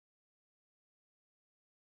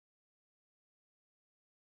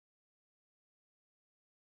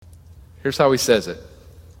Here's how he says it.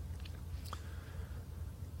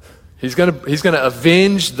 He's going to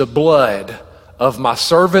avenge the blood of my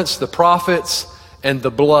servants, the prophets, and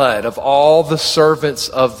the blood of all the servants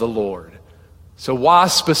of the Lord. So why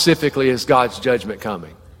specifically is God's judgment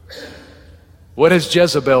coming? What has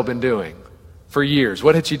Jezebel been doing for years?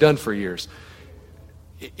 What had she done for years?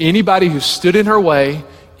 Anybody who stood in her way,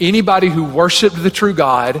 anybody who worshiped the true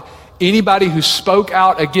God, anybody who spoke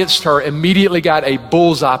out against her immediately got a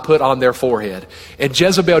bullseye put on their forehead. And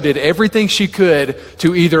Jezebel did everything she could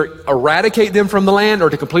to either eradicate them from the land or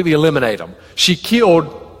to completely eliminate them. She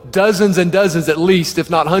killed dozens and dozens at least, if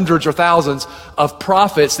not hundreds or thousands, of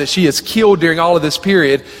prophets that she has killed during all of this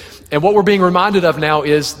period. And what we're being reminded of now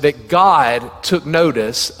is that God took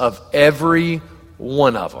notice of every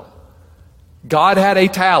one of them. God had a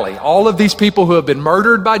tally. All of these people who have been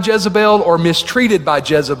murdered by Jezebel or mistreated by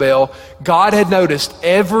Jezebel, God had noticed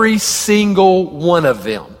every single one of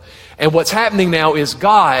them. And what's happening now is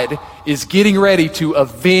God is getting ready to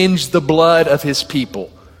avenge the blood of his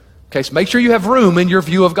people. Okay, so make sure you have room in your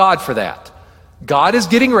view of God for that. God is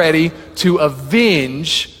getting ready to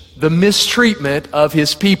avenge the mistreatment of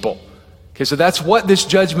his people. Okay, so that's what this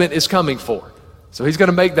judgment is coming for. So he's going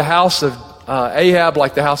to make the house of Ahab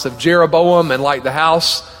like the house of Jeroboam and like the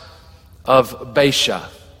house of Baasha.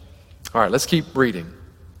 All right, let's keep reading.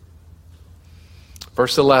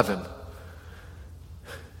 Verse 11.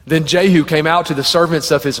 Then Jehu came out to the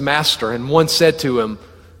servants of his master, and one said to him,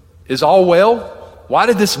 "Is all well? Why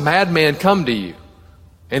did this madman come to you?"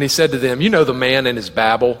 And he said to them, "You know the man and his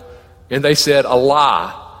babble." And they said, "A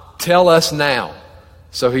lie. Tell us now."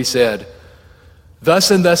 So he said,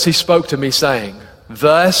 "Thus and thus he spoke to me, saying,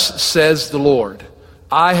 Thus says the Lord,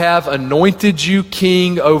 I have anointed you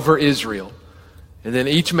king over Israel." And then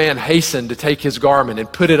each man hastened to take his garment and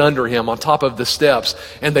put it under him on top of the steps.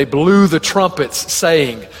 And they blew the trumpets,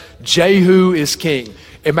 saying, "Jehu is king."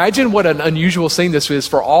 Imagine what an unusual scene this is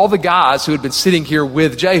for all the guys who had been sitting here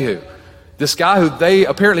with Jehu. This guy who they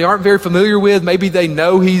apparently aren't very familiar with. Maybe they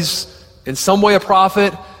know he's in some way a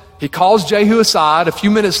prophet. He calls Jehu aside. A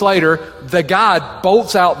few minutes later, the guy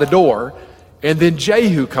bolts out the door. And then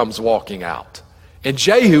Jehu comes walking out. And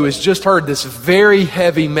Jehu has just heard this very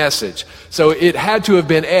heavy message. So it had to have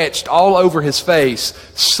been etched all over his face.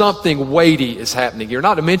 Something weighty is happening here.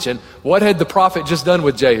 Not to mention, what had the prophet just done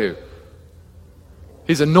with Jehu?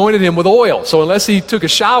 He's anointed him with oil. So unless he took a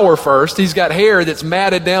shower first, he's got hair that's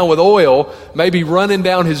matted down with oil, maybe running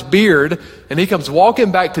down his beard. And he comes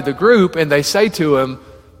walking back to the group and they say to him,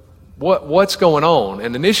 what's going on?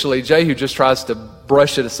 And initially, Jehu just tries to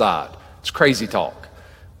brush it aside. It's crazy talk.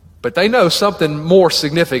 But they know something more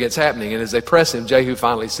significant's happening. And as they press him, Jehu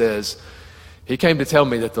finally says, "He came to tell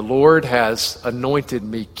me that the Lord has anointed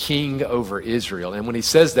me king over Israel." And when he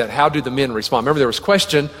says that, how do the men respond? Remember, there was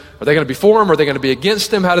question, are they going to be for him? Are they going to be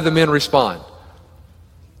against him? How do the men respond?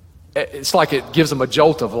 It's like it gives them a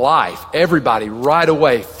jolt of life. Everybody right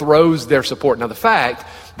away throws their support. Now, the fact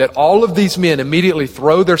that all of these men immediately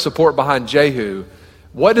throw their support behind Jehu,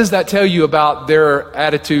 what does that tell you about their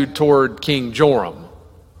attitude toward King Joram?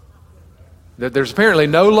 That there's apparently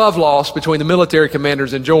no love lost between the military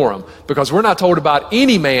commanders and Joram, because we're not told about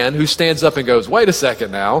any man who stands up and goes, "Wait a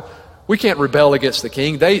second now, we can't rebel against the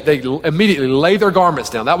king." They immediately lay their garments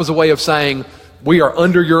down. That was a way of saying, we are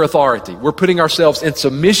under your authority. We're putting ourselves in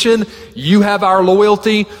submission. You have our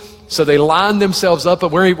loyalty. So they line themselves up,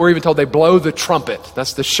 and we're even told they blow the trumpet.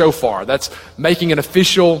 That's the shofar. That's making an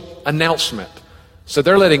official announcement. So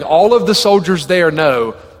they're letting all of the soldiers there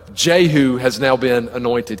know Jehu has now been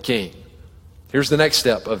anointed king. Here's the next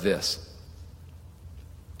step of this.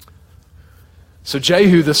 So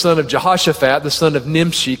Jehu, the son of Jehoshaphat, the son of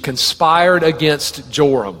Nimshi, conspired against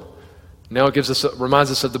Joram. Now it reminds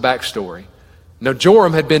us of the backstory. Now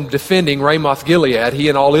Joram had been defending Ramoth Gilead, he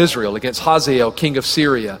and all Israel, against Hazael, king of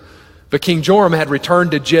Syria. But King Joram had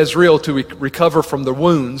returned to Jezreel to recover from the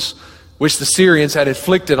wounds which the Syrians had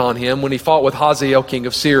inflicted on him when he fought with Hazael, king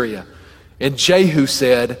of Syria. And Jehu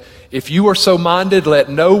said, "If you are so minded, let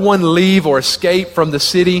no one leave or escape from the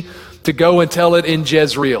city to go and tell it in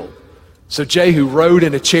Jezreel." So Jehu rode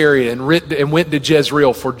in a chariot and went to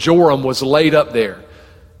Jezreel, for Joram was laid up there.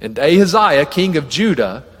 And Ahaziah, king of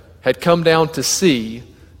Judah, had come down to see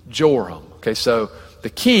Joram. Okay, so the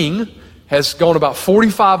king has gone about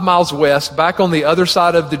 45 miles west, back on the other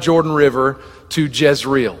side of the Jordan River to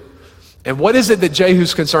Jezreel. And what is it that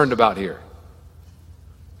Jehu's concerned about here?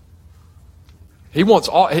 He wants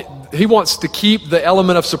to keep the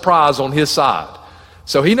element of surprise on his side.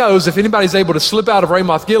 So he knows if anybody's able to slip out of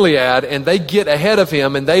Ramoth Gilead and they get ahead of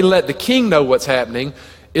him and they let the king know what's happening,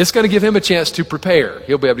 it's going to give him a chance to prepare.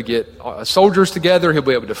 He'll be able to get soldiers together. He'll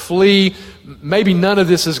be able to flee. Maybe none of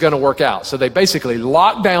this is going to work out. So they basically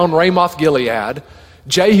lock down Ramoth Gilead.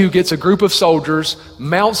 Jehu gets a group of soldiers,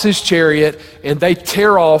 mounts his chariot, and they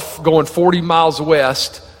tear off going 40 miles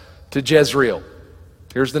west to Jezreel.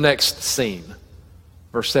 Here's the next scene.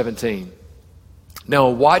 Verse 17. Now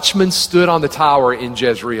a watchman stood on the tower in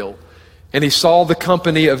Jezreel, and he saw the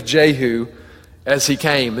company of Jehu as he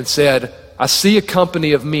came and said, I see a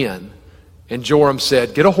company of men. And Joram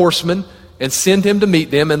said, get a horseman and send him to meet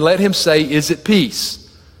them and let him say, is it peace?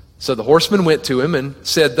 So the horseman went to him and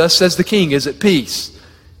said, thus says the king, is it peace?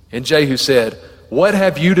 And Jehu said, what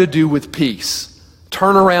have you to do with peace?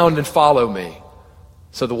 Turn around and follow me.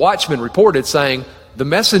 So the watchman reported, saying, the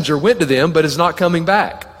messenger went to them, but is not coming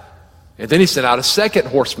back. And then he sent out a second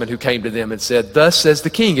horseman who came to them and said, thus says the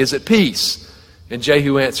king, is it peace? And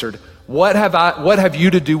Jehu answered, what have you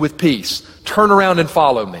to do with peace? Turn around and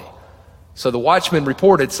follow me. So the watchman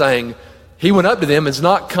reported, saying, he went up to them and is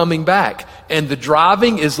not coming back. And the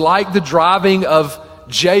driving is like the driving of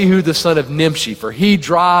Jehu the son of Nimshi, for he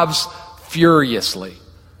drives furiously.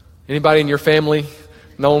 Anybody in your family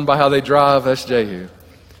known by how they drive? That's Jehu.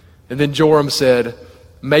 And then Joram said,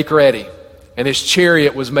 make ready. And his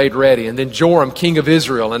chariot was made ready. And then Joram, king of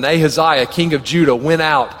Israel, and Ahaziah, king of Judah, went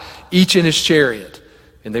out, each in his chariot.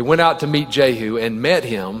 And they went out to meet Jehu and met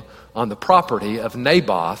him on the property of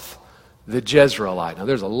Naboth the Jezreelite. Now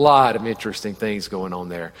there's a lot of interesting things going on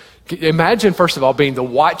there. Imagine, first of all, being the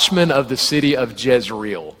watchman of the city of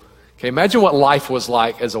Jezreel. Okay, imagine what life was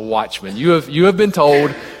like as a watchman. You have been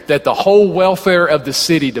told that the whole welfare of the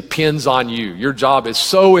city depends on you. Your job is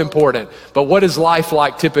so important. But what is life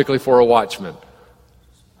like typically for a watchman?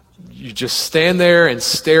 You just stand there and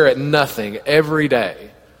stare at nothing every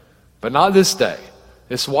day. But not this day.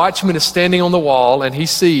 This watchman is standing on the wall and he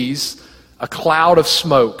sees a cloud of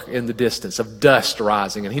smoke in the distance, of dust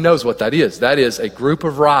rising. And he knows what that is. That is a group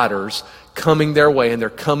of riders coming their way, and they're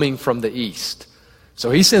coming from the east. So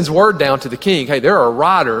he sends word down to the king, hey, there are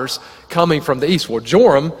riders coming from the east. Well,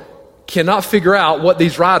 Joram cannot figure out what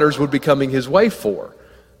these riders would be coming his way for.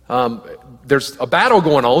 There's a battle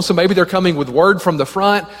going on, so maybe they're coming with word from the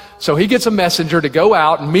front. So he gets a messenger to go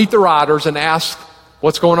out and meet the riders and ask,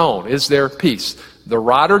 what's going on? Is there peace? The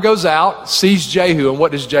rider goes out, sees Jehu, and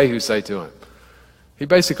what does Jehu say to him? He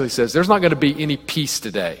basically says, there's not going to be any peace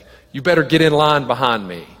today. You better get in line behind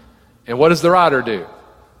me. And what does the rider do?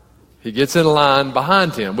 He gets in line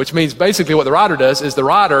behind him, which means basically what the rider does is the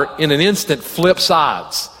rider in an instant flips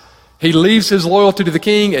sides. He leaves his loyalty to the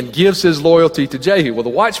king and gives his loyalty to Jehu. Well, the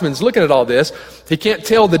watchman's looking at all this. He can't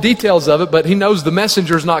tell the details of it, but he knows the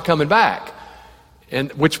messenger's not coming back. And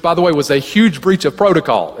which, by the way, was a huge breach of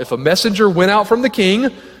protocol. If a messenger went out from the king,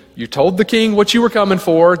 you told the king what you were coming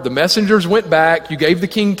for, the messengers went back, you gave the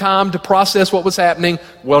king time to process what was happening.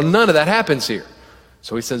 Well, none of that happens here.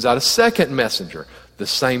 So he sends out a second messenger. The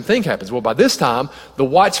same thing happens. Well, by this time, the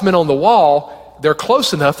watchman on the wall, they're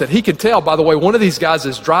close enough that he can tell, by the way, one of these guys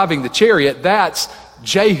is driving the chariot. That's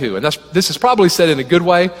Jehu. And this is probably said in a good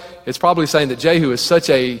way. It's probably saying that Jehu is such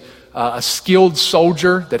a skilled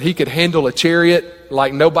soldier that he could handle a chariot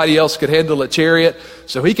like nobody else could handle a chariot.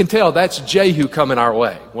 So he can tell that's Jehu coming our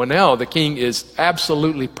way. Well, now the king is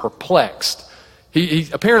absolutely perplexed. He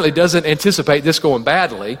apparently doesn't anticipate this going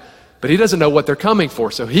badly, but he doesn't know what they're coming for.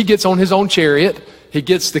 So he gets on his own chariot. He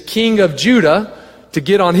gets the king of Judah to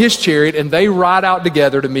get on his chariot, and they ride out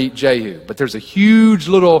together to meet Jehu. But there's a huge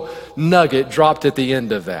little nugget dropped at the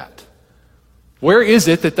end of that. Where is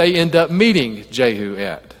it that they end up meeting Jehu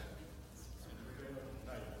at?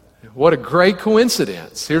 What a great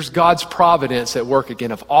coincidence. Here's God's providence at work again.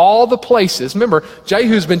 Of all the places, remember,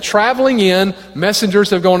 Jehu's been traveling in, messengers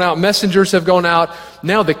have gone out.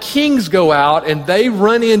 Now the kings go out and they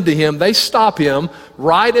run into him, they stop him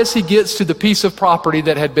right as he gets to the piece of property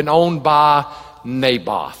that had been owned by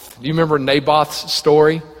Naboth. Do you remember Naboth's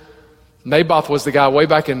story? Naboth was the guy way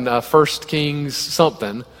back in 1 Kings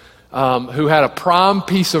something, who had a prime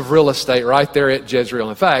piece of real estate right there at Jezreel.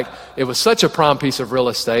 In fact, it was such a prime piece of real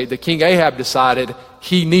estate that King Ahab decided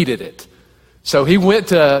he needed it. So he went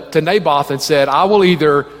to Naboth and said, I will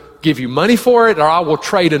either give you money for it or I will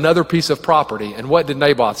trade another piece of property. And what did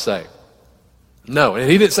Naboth say? No. And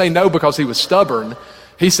he didn't say no because he was stubborn.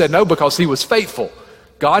 He said no because he was faithful.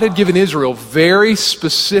 God had given Israel very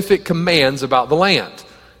specific commands about the land.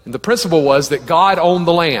 And the principle was that God owned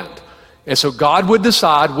the land. And so God would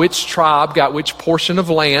decide which tribe got which portion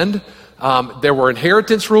of land. There were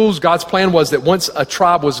inheritance rules. God's plan was that once a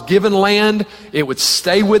tribe was given land, it would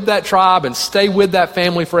stay with that tribe and stay with that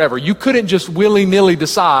family forever. You couldn't just willy-nilly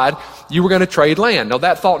decide you were going to trade land. Now,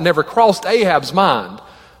 that thought never crossed Ahab's mind.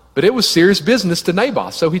 But it was serious business to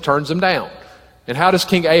Naboth, so he turns him down. And how does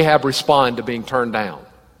King Ahab respond to being turned down?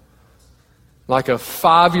 Like a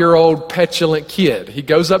 5-year-old petulant kid. He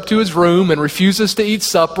goes up to his room and refuses to eat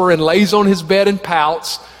supper and lays on his bed and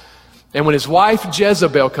pouts. And when his wife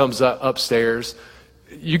Jezebel comes upstairs,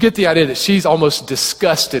 you get the idea that she's almost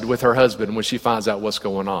disgusted with her husband when she finds out what's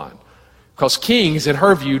going on. Because kings, in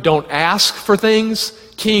her view, don't ask for things.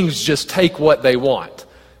 Kings just take what they want.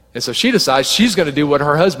 And so she decides she's going to do what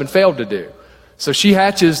her husband failed to do. So she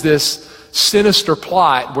hatches this sinister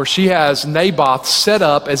plot where she has Naboth set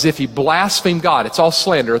up as if he blasphemed God. It's all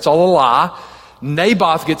slander. It's all a lie.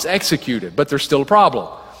 Naboth gets executed, but there's still a problem.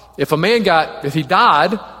 If he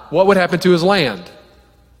died, what would happen to his land?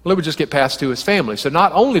 Well, it would just get passed to his family. So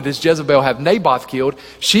not only does Jezebel have Naboth killed,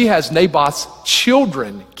 she has Naboth's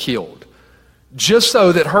children killed, just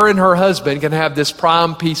so that her and her husband can have this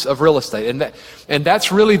prime piece of real estate. And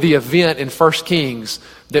that's really the event in 1 Kings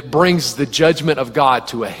that brings the judgment of God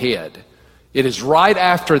to a head. It is right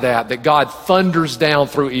after that God thunders down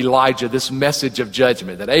through Elijah this message of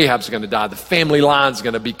judgment, that Ahab's going to die, the family line's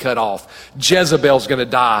going to be cut off, Jezebel's going to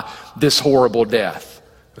die this horrible death.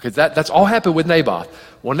 Okay, that's all happened with Naboth.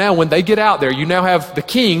 Well, now when they get out there, you now have the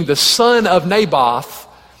king, the son of Naboth,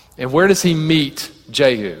 and where does he meet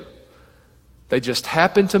Jehu? They just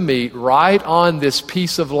happen to meet right on this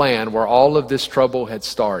piece of land where all of this trouble had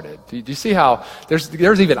started. Do you see how there's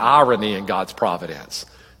even irony in God's providence?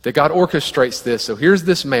 That God orchestrates this. So here's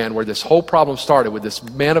this man where this whole problem started with this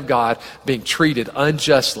man of God being treated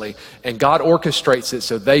unjustly. And God orchestrates it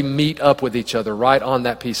so they meet up with each other right on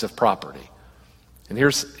that piece of property. And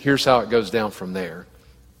here's how it goes down from there.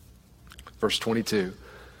 Verse 22.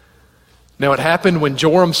 Now it happened when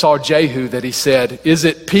Joram saw Jehu that he said, "Is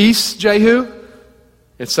it peace, Jehu?"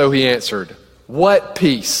 And so he answered, "What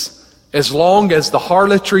peace? As long as the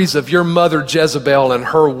harlotries of your mother Jezebel and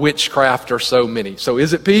her witchcraft are so many." So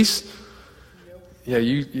is it peace? Yeah,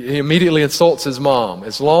 he immediately insults his mom.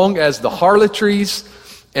 As long as the harlotries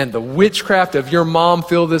and the witchcraft of your mom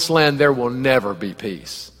fill this land, there will never be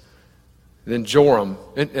peace. Then Joram,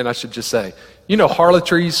 and I should just say,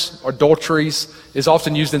 harlotries, adulteries is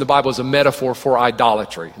often used in the Bible as a metaphor for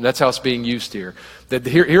idolatry. And that's how it's being used here. That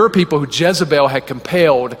here are people who Jezebel had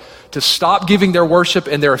compelled to stop giving their worship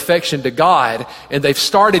and their affection to God, and they've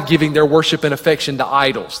started giving their worship and affection to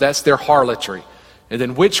idols. That's their harlotry. And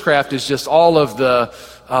then witchcraft is just all of the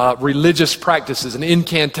religious practices and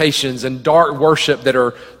incantations and dark worship that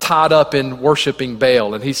are tied up in worshiping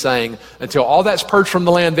Baal. And he's saying, until all that's purged from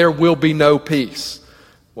the land, there will be no peace.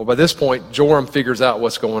 Well, by this point, Joram figures out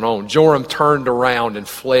what's going on. Joram turned around and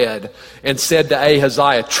fled and said to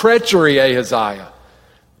Ahaziah, "Treachery, Ahaziah."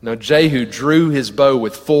 Now Jehu drew his bow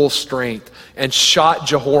with full strength and shot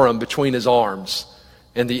Jehoram between his arms.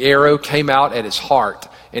 And the arrow came out at his heart,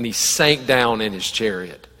 and he sank down in his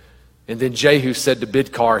chariot. And then Jehu said to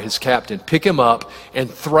Bidkar, his captain, "Pick him up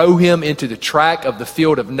and throw him into the track of the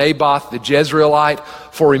field of Naboth the Jezreelite.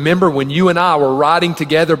 For remember when you and I were riding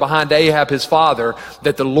together behind Ahab his father,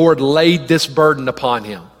 that the Lord laid this burden upon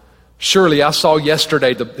him. Surely I saw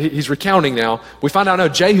yesterday," he's recounting now. We find out now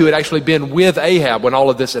Jehu had actually been with Ahab when all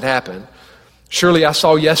of this had happened. "Surely I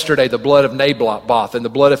saw yesterday the blood of Naboth and the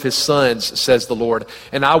blood of his sons, says the Lord,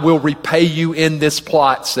 and I will repay you in this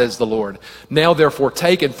plot, says the Lord. Now therefore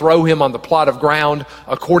take and throw him on the plot of ground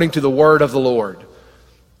according to the word of the Lord."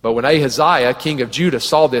 But when Ahaziah, king of Judah,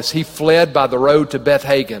 saw this, he fled by the road to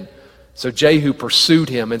Beth-Hagan. So Jehu pursued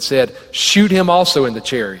him and said, "Shoot him also in the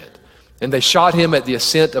chariot." And they shot him at the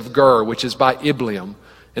ascent of Gur, which is by Ibleam.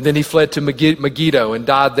 And then he fled to Megiddo and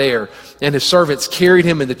died there. And his servants carried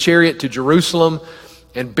him in the chariot to Jerusalem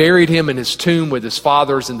and buried him in his tomb with his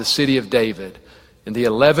fathers in the city of David. In the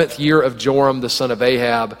 11th year of Joram, the son of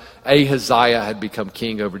Ahab, Ahaziah had become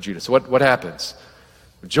king over Judah. So what happens?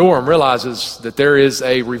 Joram realizes that there is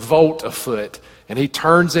a revolt afoot, and he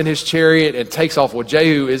turns in his chariot and takes off. Well,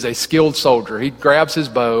 Jehu is a skilled soldier. He grabs his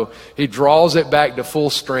bow, he draws it back to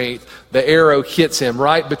full strength. The arrow hits him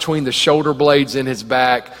right between the shoulder blades in his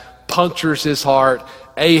back, punctures his heart.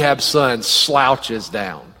 Ahab's son slouches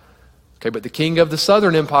down. Okay, but the king of the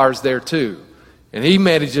southern empire is there too. And he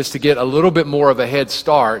manages to get a little bit more of a head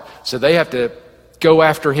start, so they have to go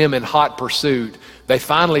after him in hot pursuit. They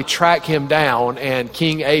finally track him down, and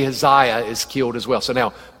King Ahaziah is killed as well. So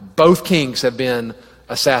now both kings have been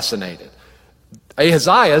assassinated.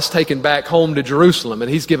 Ahaziah is taken back home to Jerusalem,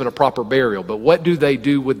 and he's given a proper burial. But what do they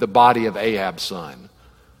do with the body of Ahab's son?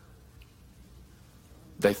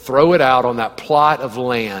 They throw it out on that plot of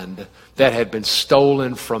land that had been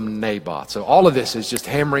stolen from Naboth. So all of this is just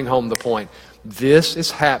hammering home the point. This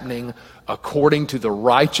is happening according to the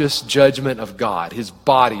righteous judgment of God. His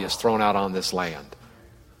body is thrown out on this land.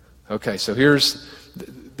 Okay, so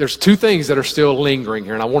there's two things that are still lingering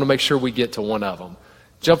here, and I want to make sure we get to one of them.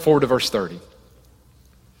 Jump forward to verse 30.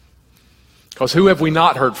 Because who have we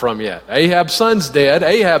not heard from yet? Ahab's son's dead.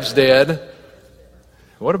 Ahab's dead.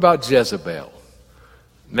 What about Jezebel?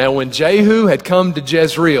 Now when Jehu had come to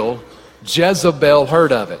Jezreel, Jezebel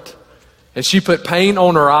heard of it. And she put paint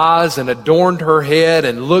on her eyes and adorned her head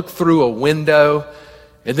and looked through a window.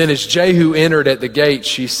 And then as Jehu entered at the gate,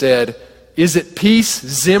 she said, "Is it peace,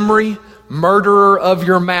 Zimri, murderer of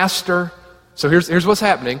your master?" So here's what's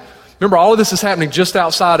happening. Remember, all of this is happening just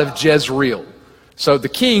outside of Jezreel. So the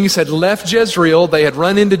kings had left Jezreel. They had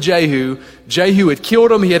run into Jehu. Jehu had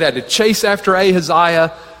killed him. He had to chase after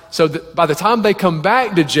Ahaziah. So by the time they come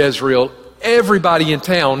back to Jezreel, everybody in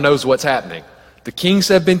town knows what's happening. The kings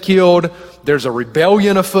have been killed. There's a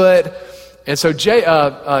rebellion afoot. And so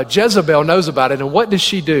Jezebel knows about it. And what does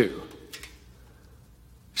she do?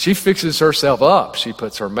 She fixes herself up. She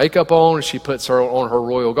puts her makeup on. She puts her on her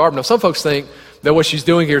royal garb. Now, some folks think that what she's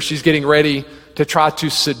doing here, she's getting ready to try to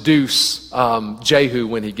seduce Jehu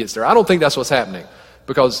when he gets there. I don't think that's what's happening.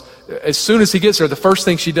 Because as soon as he gets there, the first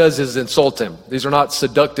thing she does is insult him. These are not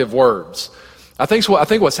seductive words. I think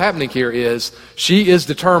what's happening here is she is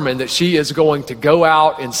determined that she is going to go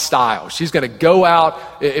out in style. She's going to go out.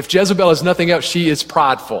 If Jezebel is nothing else, she is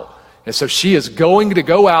prideful. And so she is going to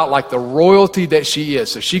go out like the royalty that she is.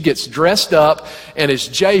 So she gets dressed up, and as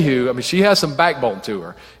Jehu, she has some backbone to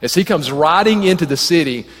her. As he comes riding into the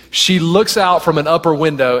city, she looks out from an upper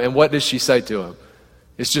window, and what does she say to him?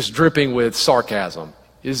 It's just dripping with sarcasm.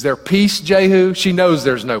 "Is there peace, Jehu?" She knows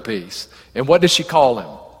there's no peace. And what does she call him?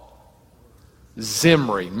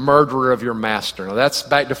 Zimri, murderer of your master. Now that's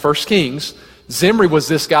back to 1 Kings. Zimri was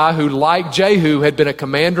this guy who, like Jehu, had been a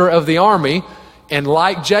commander of the army. And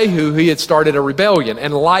like Jehu, he had started a rebellion.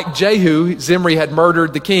 And like Jehu, Zimri had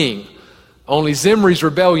murdered the king. Only Zimri's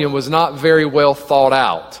rebellion was not very well thought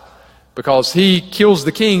out. Because he kills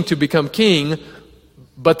the king to become king,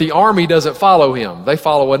 but the army doesn't follow him. They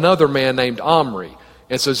follow another man named Omri.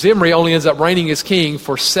 And so Zimri only ends up reigning as king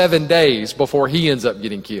for 7 days before he ends up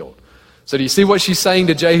getting killed. So do you see what she's saying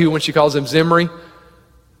to Jehu when she calls him Zimri?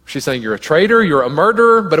 She's saying, "You're a traitor, you're a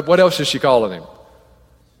murderer," but what else is she calling him?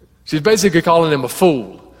 She's basically calling him a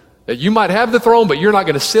fool. That you might have the throne, but you're not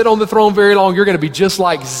going to sit on the throne very long. You're going to be just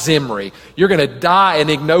like Zimri. You're going to die an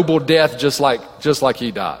ignoble death just like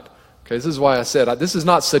he died. Okay, this is why I said, this is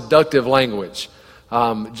not seductive language.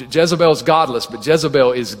 Jezebel's godless, but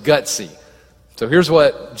Jezebel is gutsy. So here's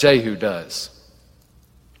what Jehu does.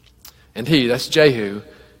 And that's Jehu,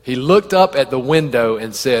 he looked up at the window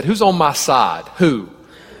and said, "Who's on my side? Who?"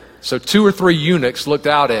 So 2 or 3 eunuchs looked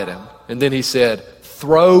out at him, and then he said,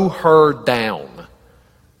 "Throw her down."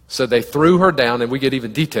 So they threw her down, and we get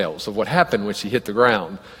even details of what happened when she hit the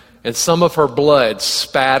ground. And some of her blood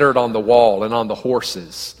spattered on the wall and on the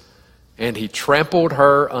horses, and he trampled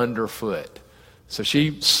her underfoot. So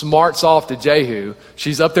she smarts off to Jehu.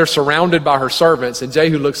 She's up there surrounded by her servants, and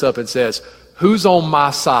Jehu looks up and says, "Who's on my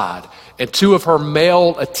side?" And 2 of her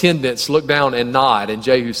male attendants look down and nod, and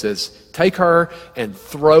Jehu says, "Take her and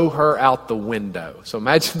throw her out the window." So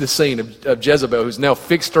imagine the scene of Jezebel, who's now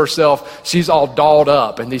fixed herself. She's all dolled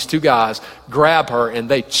up, and these 2 guys grab her, and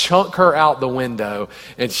they chunk her out the window,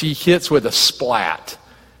 and she hits with a splat.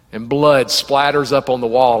 And blood splatters up on the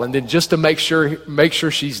wall. And then just to make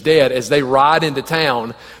sure she's dead, as they ride into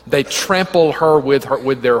town, they trample her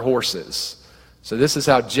with their horses. So this is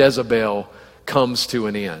how Jezebel comes to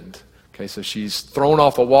an end. Okay, so she's thrown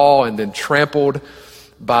off a wall and then trampled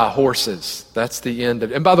by horses. That's the end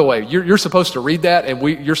of it. And by the way, you're supposed to read that, and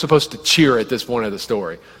you're supposed to cheer at this point of the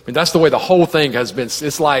story. That's the way the whole thing has been.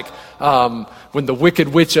 It's like when the wicked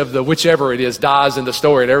witch of the whichever it is dies in the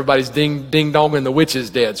story, and everybody's ding dong and the witch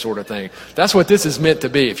is dead, sort of thing. That's what this is meant to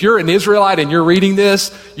be. If you're an Israelite and you're reading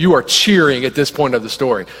this, you are cheering at this point of the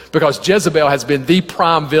story, because Jezebel has been the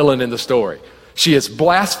prime villain in the story. She has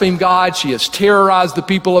blasphemed God. She has terrorized the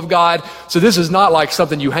people of God. So this is not like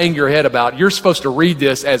something you hang your head about. You're supposed to read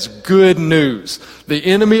this as good news. The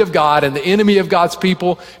enemy of God and the enemy of God's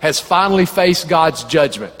people has finally faced God's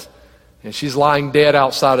judgment. And she's lying dead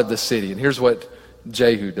outside of the city. And here's what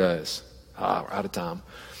Jehu does. Out of time.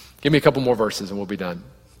 Give me a couple more verses and we'll be done.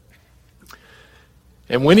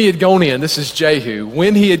 And when he had gone in, this is Jehu,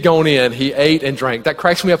 when he had gone in, he ate and drank. That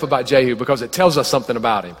cracks me up about Jehu because it tells us something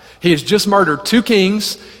about him. He has just murdered 2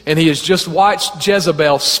 kings, and he has just watched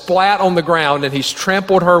Jezebel splat on the ground, and he's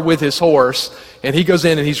trampled her with his horse, and he goes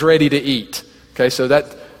in and he's ready to eat. Okay, so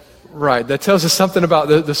that tells us something about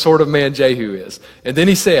the sort of man Jehu is. And then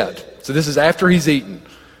he said, so this is after he's eaten,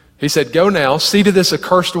 He said, go now, see to this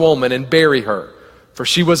accursed woman and bury her, for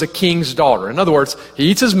she was a king's daughter. In other words,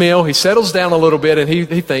 he eats his meal, he settles down a little bit, and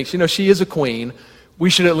he thinks, she is a queen. We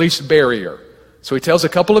should at least bury her. So he tells a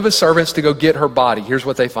couple of his servants to go get her body. Here's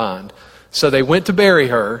what they find. So they went to bury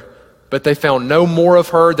her, but they found no more of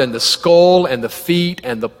her than the skull and the feet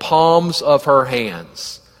and the palms of her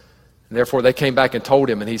hands. And therefore they came back and told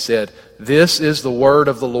him, and he said, this is the word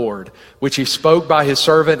of the Lord, which he spoke by his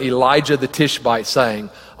servant Elijah the Tishbite, saying,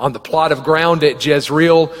 on the plot of ground at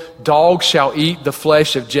Jezreel, dogs shall eat the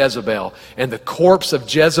flesh of Jezebel, and the corpse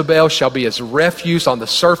of Jezebel shall be as refuse on the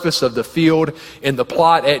surface of the field in the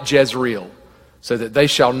plot at Jezreel, so that they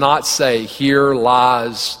shall not say, here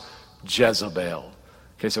lies Jezebel.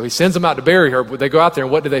 Okay, so he sends them out to bury her, but they go out there,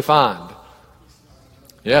 and what do they find?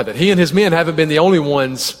 Yeah, that he and his men haven't been the only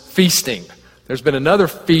ones feasting. There's been another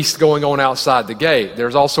feast going on outside the gate.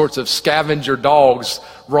 There's all sorts of scavenger dogs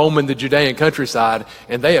roaming the Judean countryside,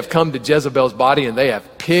 and they have come to Jezebel's body and they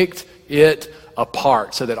have picked it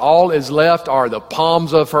apart, so that all is left are the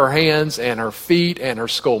palms of her hands and her feet and her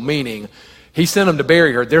skull, meaning he sent them to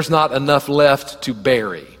bury her. There's not enough left to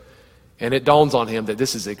bury. And it dawns on him that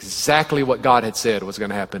this is exactly what God had said was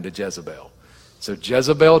going to happen to Jezebel. So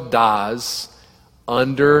Jezebel dies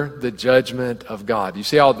under the judgment of God. You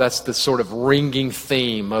see how that's the sort of ringing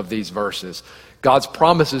theme of these verses. God's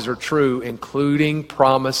promises are true, including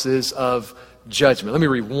promises of judgment. Let me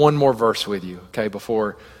read one more verse with you, okay,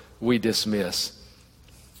 before we dismiss.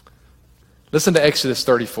 Listen to Exodus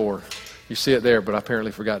 34. You see it there, but I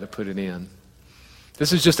apparently forgot to put it in.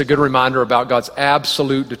 This is just a good reminder about God's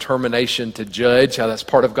absolute determination to judge, how that's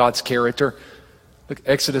part of God's character. Look,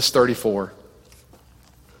 Exodus 34.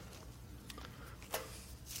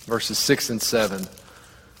 Verses 6 and 7. I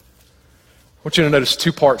want you to notice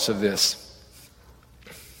two parts of this.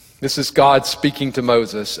 This is God speaking to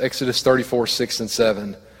Moses. Exodus 34, 6 and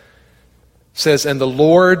 7. It says, and the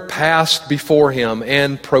Lord passed before him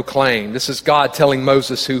and proclaimed. This is God telling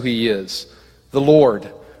Moses who he is. The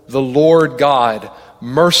Lord God,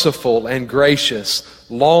 merciful and gracious,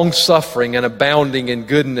 long-suffering and abounding in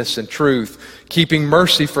goodness and truth, keeping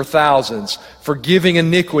mercy for thousands, forgiving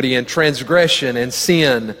iniquity and transgression and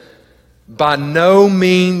sin, by no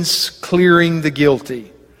means clearing the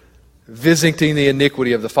guilty, visiting the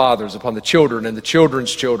iniquity of the fathers upon the children and the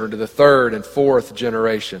children's children to the third and fourth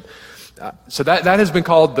generation. So that has been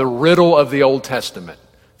called the riddle of the Old Testament.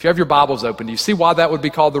 If you have your Bibles open, do you see why that would be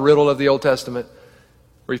called the riddle of the Old Testament?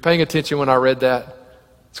 Were you paying attention when I read that?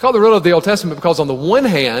 It's called the riddle of the Old Testament because on the one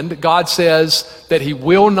hand, God says that he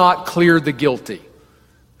will not clear the guilty.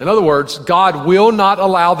 In other words, God will not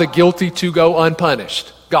allow the guilty to go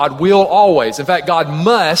unpunished. God will always. In fact, God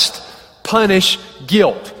must punish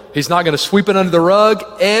guilt. He's not going to sweep it under the rug.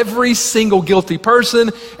 Every single guilty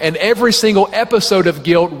person and every single episode of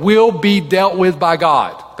guilt will be dealt with by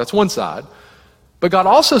God. That's one side. But God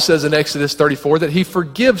also says in Exodus 34 that he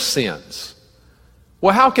forgives sins.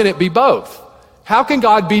 Well, how can it be both? How can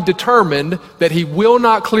God be determined that he will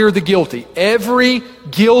not clear the guilty? Every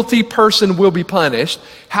guilty person will be punished.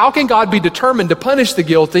 How can God be determined to punish the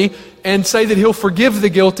guilty and say that he'll forgive the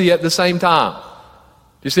guilty at the same time?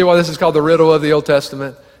 Do you see why this is called the riddle of the Old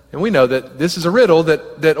Testament? And we know that this is a riddle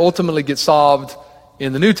that ultimately gets solved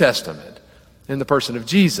in the New Testament, in the person of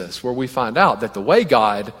Jesus, where we find out that the way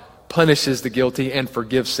God punishes the guilty and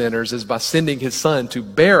forgives sinners is by sending his son to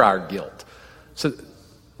bear our guilt. So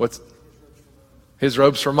what's his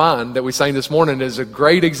robes for mine that we sang this morning is a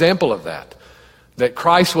great example of that. That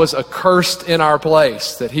Christ was accursed in our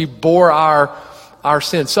place, that he bore our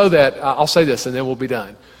sins, so that, I'll say this and then we'll be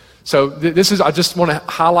done. So this is, I just want to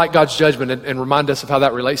highlight God's judgment and remind us of how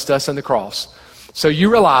that relates to us in the cross. So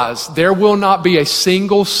you realize there will not be a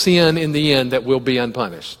single sin in the end that will be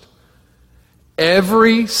unpunished.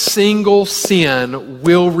 Every single sin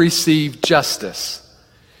will receive justice.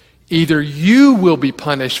 Either you will be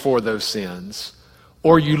punished for those sins,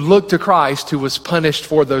 or you look to Christ who was punished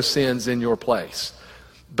for those sins in your place.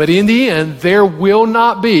 But in the end, there will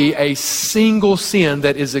not be a single sin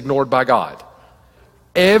that is ignored by God.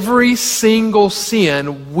 Every single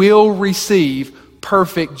sin will receive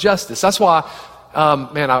perfect justice. That's why,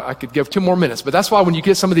 I could give 2 more minutes, but that's why when you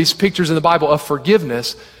get some of these pictures in the Bible of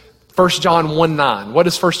forgiveness, 1 John 1:9, what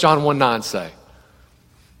does 1 John 1:9 say?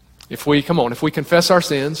 If we confess our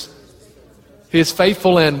sins, he is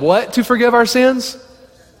faithful and what to forgive our sins?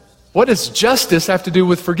 What does justice have to do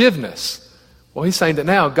with forgiveness? Well, he's saying that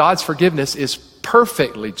now God's forgiveness is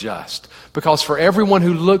perfectly just, because for everyone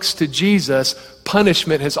who looks to Jesus,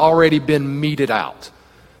 punishment has already been meted out.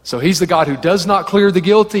 So he's the God who does not clear the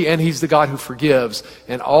guilty, and he's the God who forgives.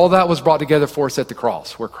 And all that was brought together for us at the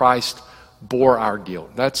cross, where Christ bore our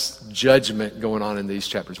guilt. That's judgment going on in these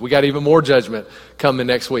chapters. We got even more judgment coming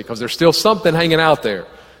next week because there's still something hanging out there.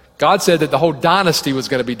 God said that the whole dynasty was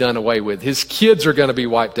going to be done away with. His kids are going to be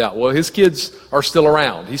wiped out. Well, his kids are still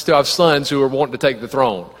around. He still has sons who are wanting to take the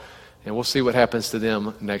throne. And we'll see what happens to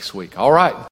them next week. All right.